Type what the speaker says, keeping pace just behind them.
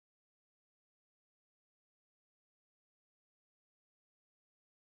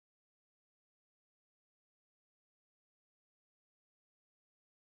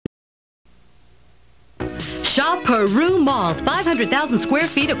Shop Peru Mall's 500,000 square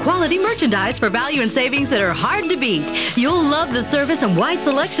feet of quality merchandise for value and savings that are hard to beat. You'll love the service and wide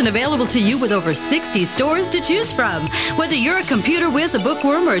selection available to you with over 60 stores to choose from. Whether you're a computer whiz, a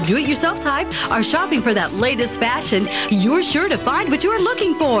bookworm, or a do-it-yourself type, or shopping for that latest fashion, you're sure to find what you're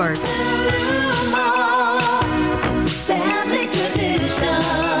looking for. Peru Mall, family tradition.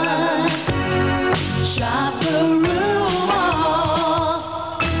 Shop Peru Mall.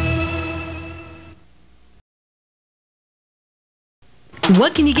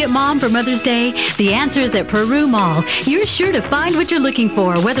 What can you get Mom for Mother's Day? The answer is at Peru Mall. You're sure to find what you're looking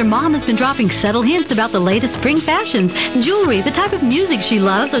for, whether Mom has been dropping subtle hints about the latest spring fashions, jewelry, the type of music she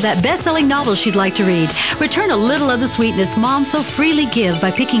loves, or that best-selling novel she'd like to read. Return a little of the sweetness Mom so freely gives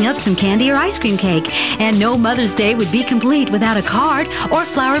by picking up some candy or ice cream cake. And no Mother's Day would be complete without a card or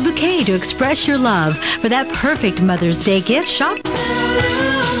flower bouquet to express your love. For that perfect Mother's Day gift, shop